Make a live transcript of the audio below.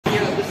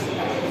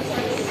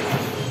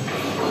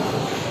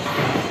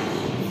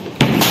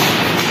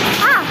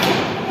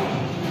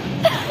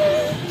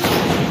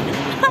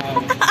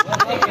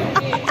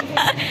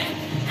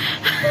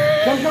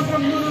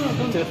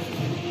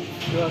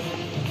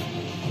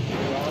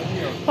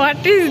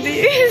What is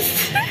this?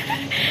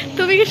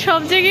 তুমি কি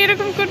সব জায়গায়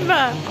এরকম করবা?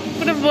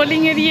 পুরো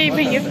বোলিং এরিয়াই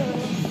ভেঙে ফেলবে।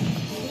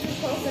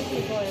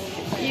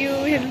 You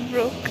will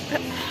broke.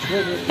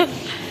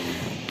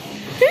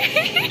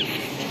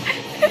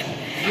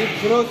 You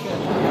broke it.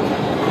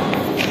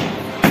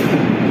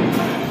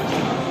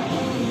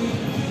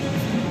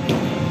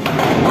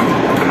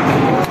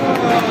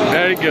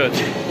 Very good.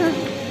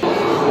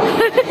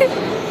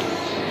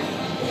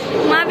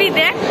 Mabi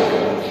দেখ।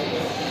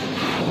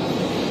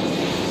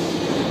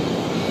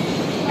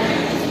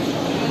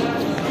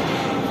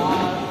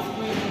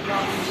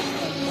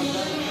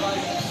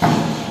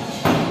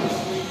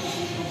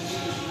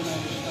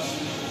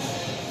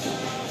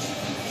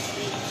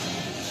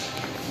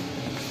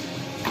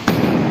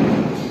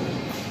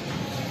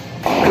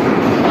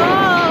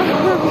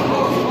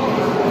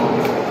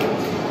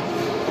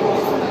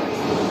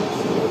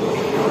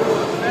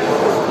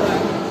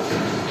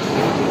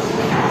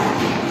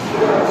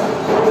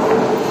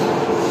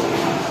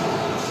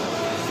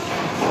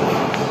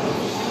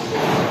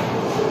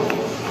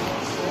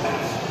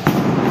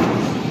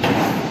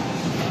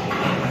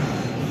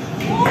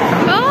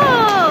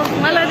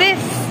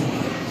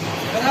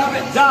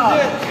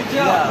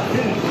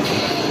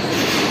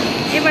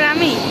 এবার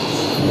আমি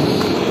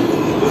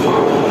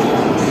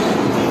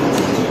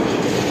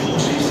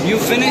You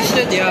finished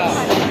it, yeah.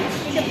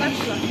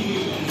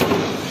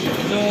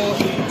 So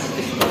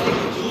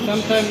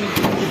sometimes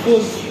the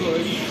full score.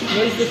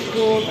 What is the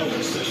score?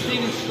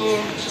 Steven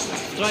score.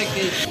 Strike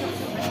it.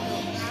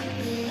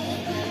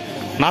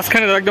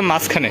 মাঝখানে একদম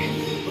মাঝখানে।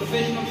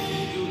 Professionals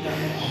do that.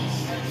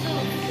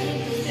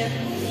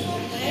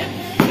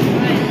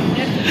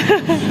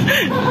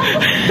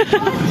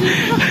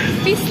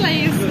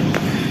 পিছলাইস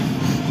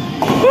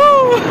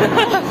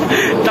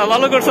তা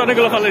ভালো করছো,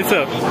 অনেকগুলো ফালাইছো।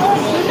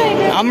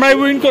 আমরাই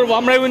উইন করবো,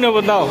 আমরাই উইন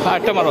হবো। দাও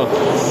আরেকটা মারো।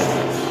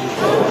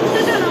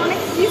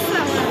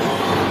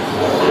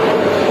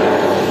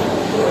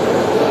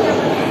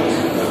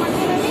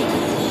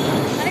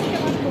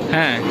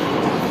 হ্যাঁ,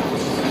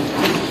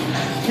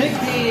 Take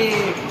the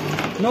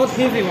not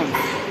heavy one.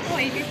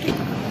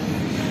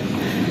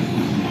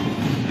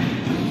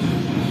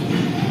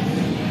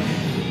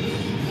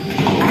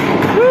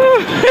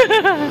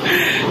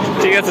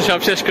 ঠিক আছে, সব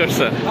শেষ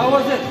করছো। How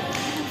was it?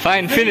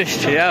 Fine,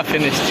 finished. Yeah,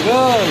 finished.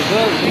 Good,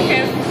 good.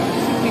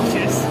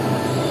 Pictures.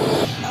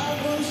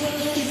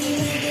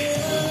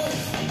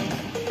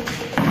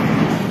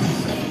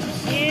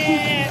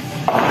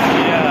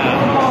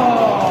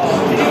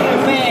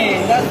 Man,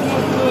 that's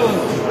not good.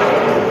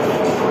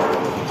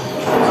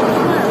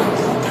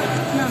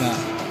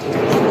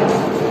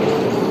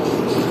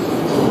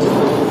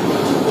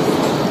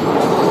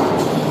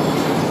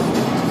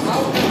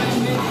 How can I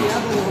make the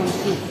other one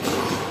too?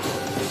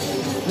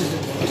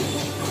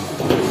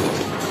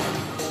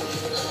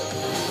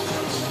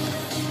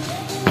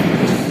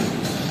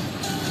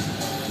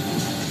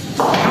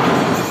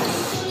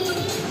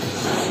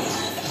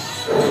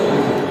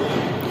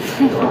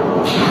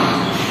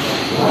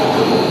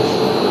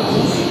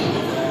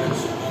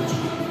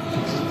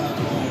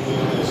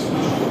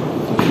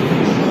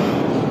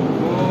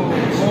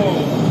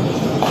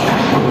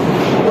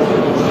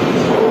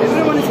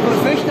 Everyone is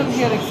professional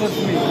here except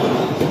me.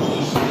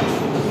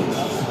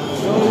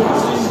 So it's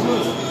doing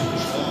good.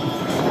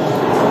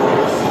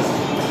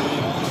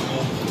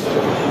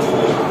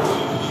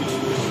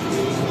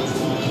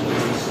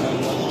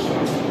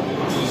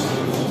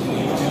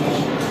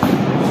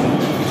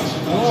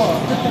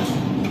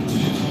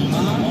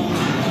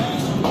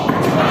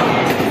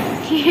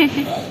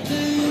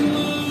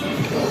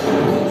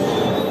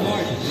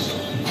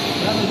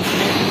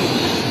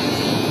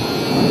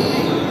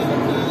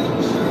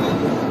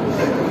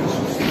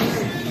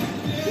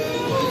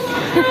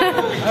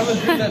 I will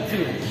do that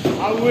too.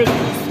 I will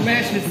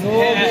smash his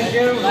head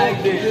like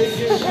this.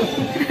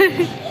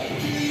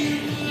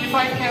 If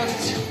I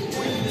can't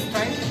win this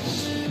time,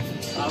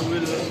 I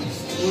will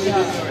put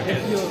your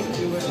head.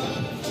 You will.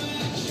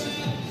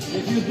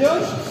 If you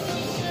don't,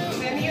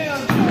 then you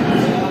know.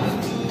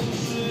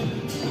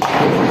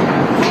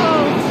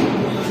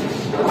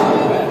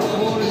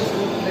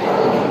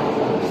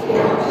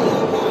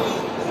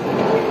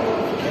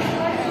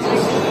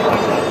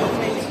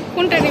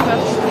 কোনটা নিবা?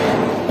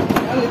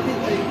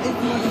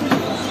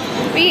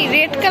 এই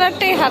red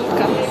কালারটাই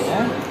হালকা,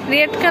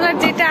 red colour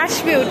যেটা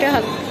আসবে ওটা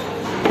হালকা।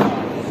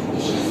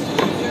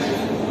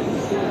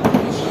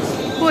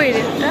 কই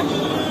রেডটা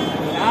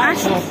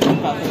আসছে?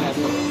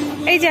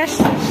 এই যে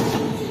আসছে।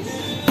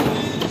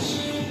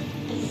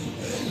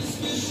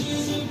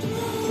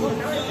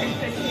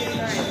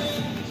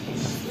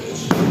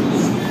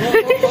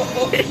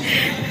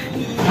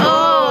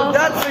 oh,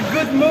 that's a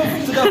good move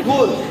to the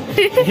pool.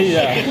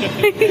 Yeah.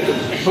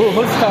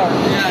 Who start?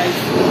 Yeah.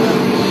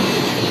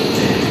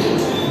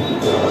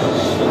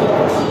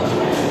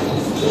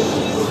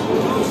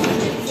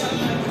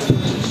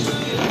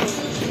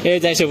 এই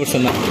যাইছে পড়ছে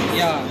না।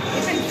 Yeah.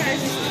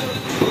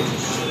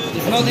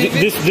 It's not heavy.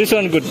 This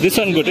one good. This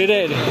one good.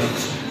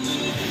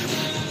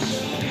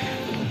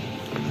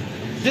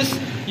 This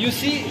you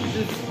see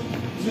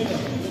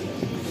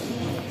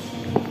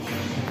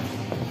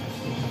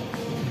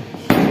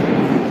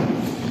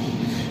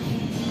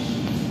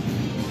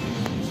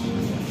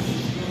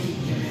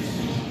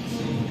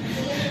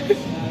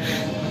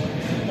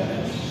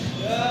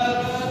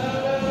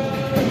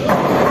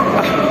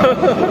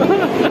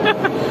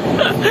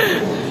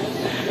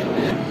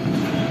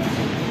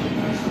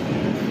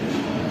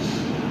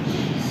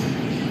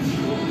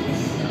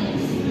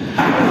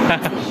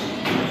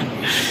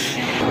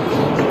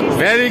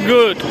Very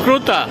good,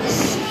 круто.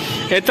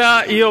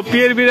 Это ее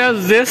первый раз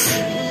здесь.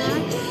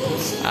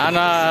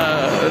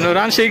 Она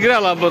раньше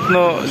играла,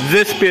 но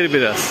здесь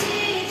первый раз.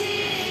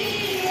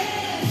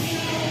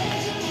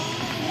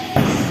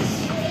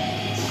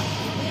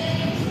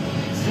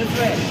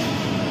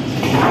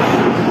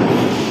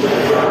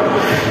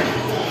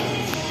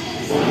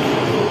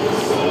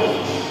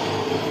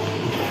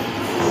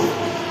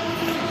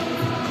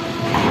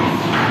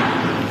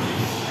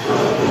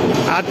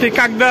 А ты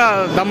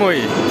когда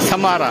домой,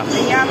 Самара?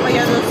 Я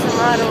поеду в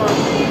Самару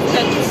в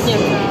пятницу,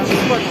 в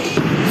субботу.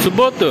 В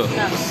субботу?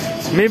 Да.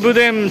 Мы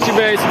будем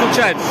тебя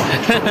скучать.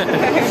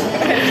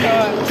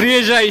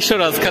 Приезжай еще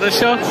раз,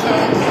 хорошо?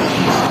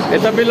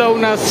 Это было у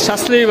нас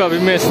счастливо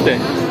вместе.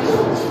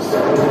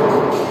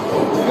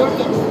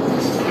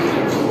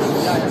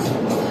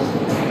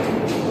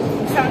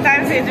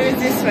 Sometimes they do it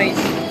this way.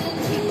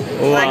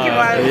 Wow, Like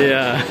about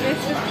yeah.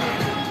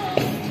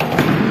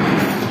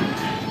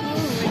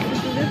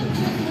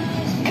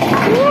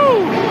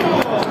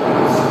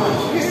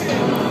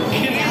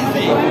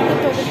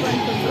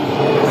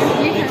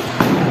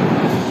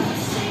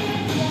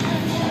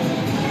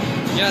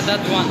 Yeah,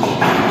 that one.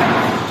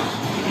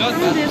 Not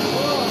bad.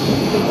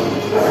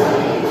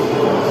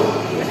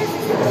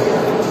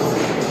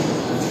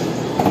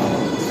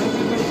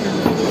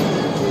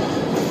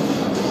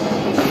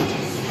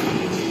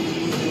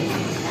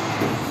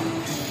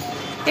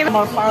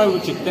 আমার পাড়া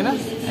উচিত তাই না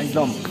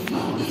একদম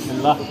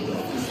বিসমিল্লাহ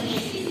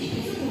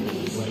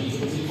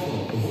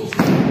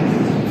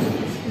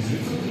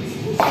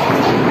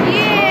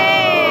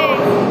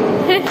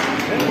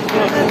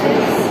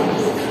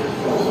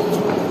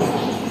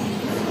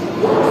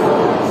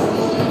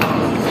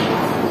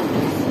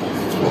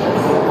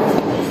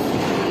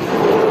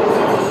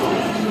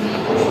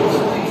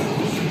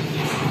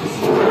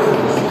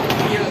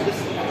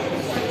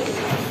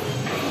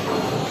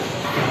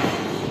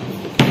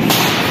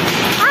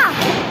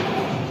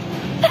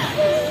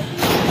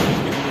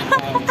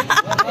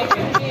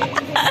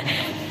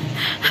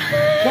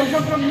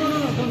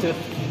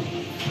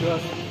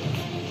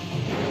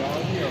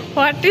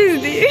What is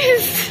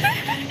this?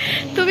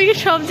 তুমি কি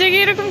সব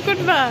জায়গায় এরকম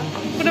করবা?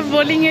 পুরো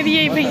বোলিং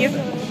এরিয়াই ভেঙে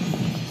ফেলবা।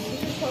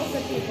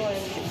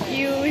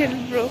 You will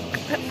broke.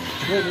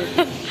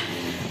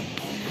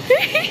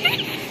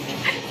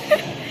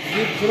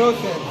 You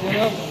broke it, you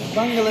know,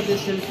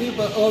 Bangladeshi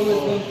people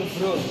always want to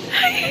broke.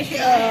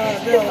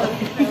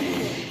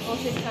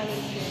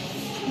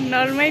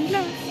 Normal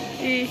না?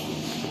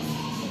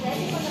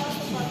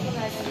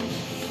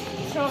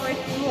 so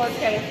much more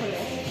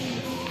carefully.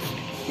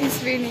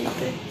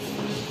 Извините.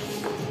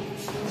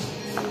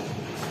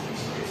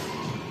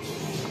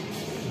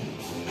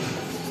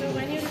 So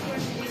when you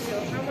record the video,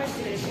 how much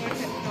you record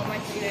and how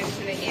much you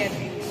actually add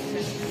in?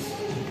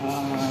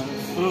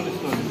 Slowly.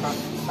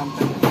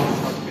 Sometimes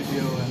short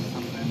video and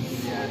sometimes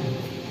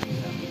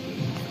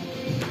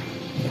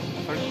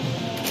first,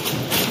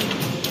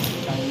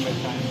 time by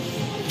time.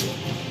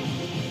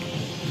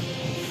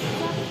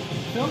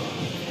 So,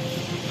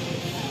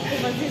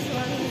 But this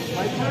one is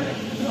my turn?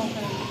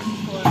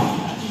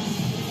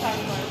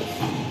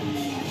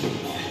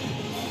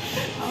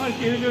 আমার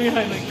কিরকমই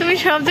হয় না তুমি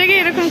সব জায়গায়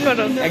এরকম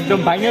করো। একদম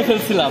ভাঙে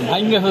ফেলছি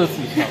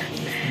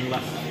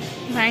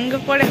ভাঙ্গ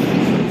পড়ে।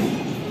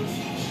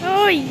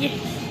 ওই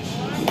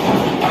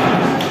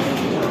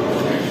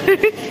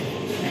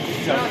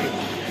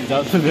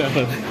যাও তো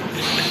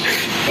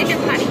এটা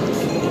ভারী।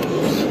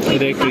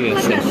 এটা একটু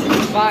আছে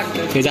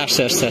এই যে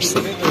আসছে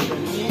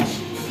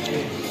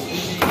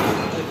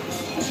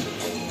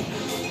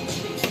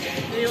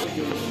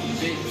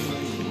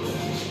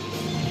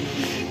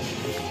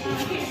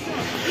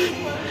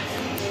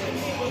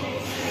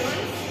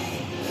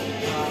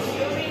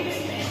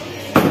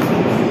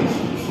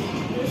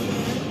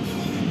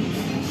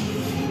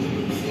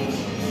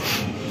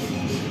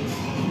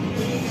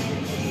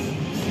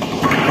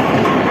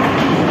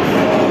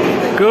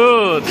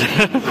Good.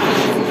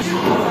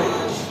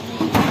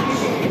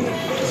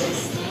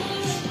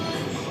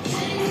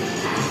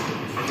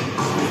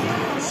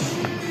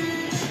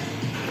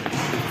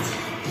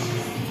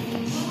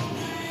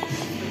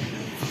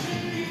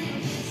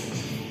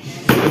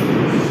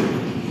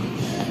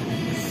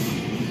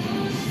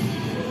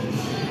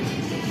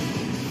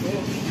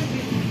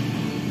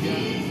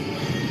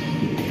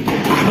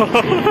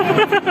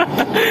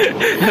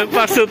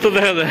 পারছে তো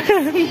দেখা যায়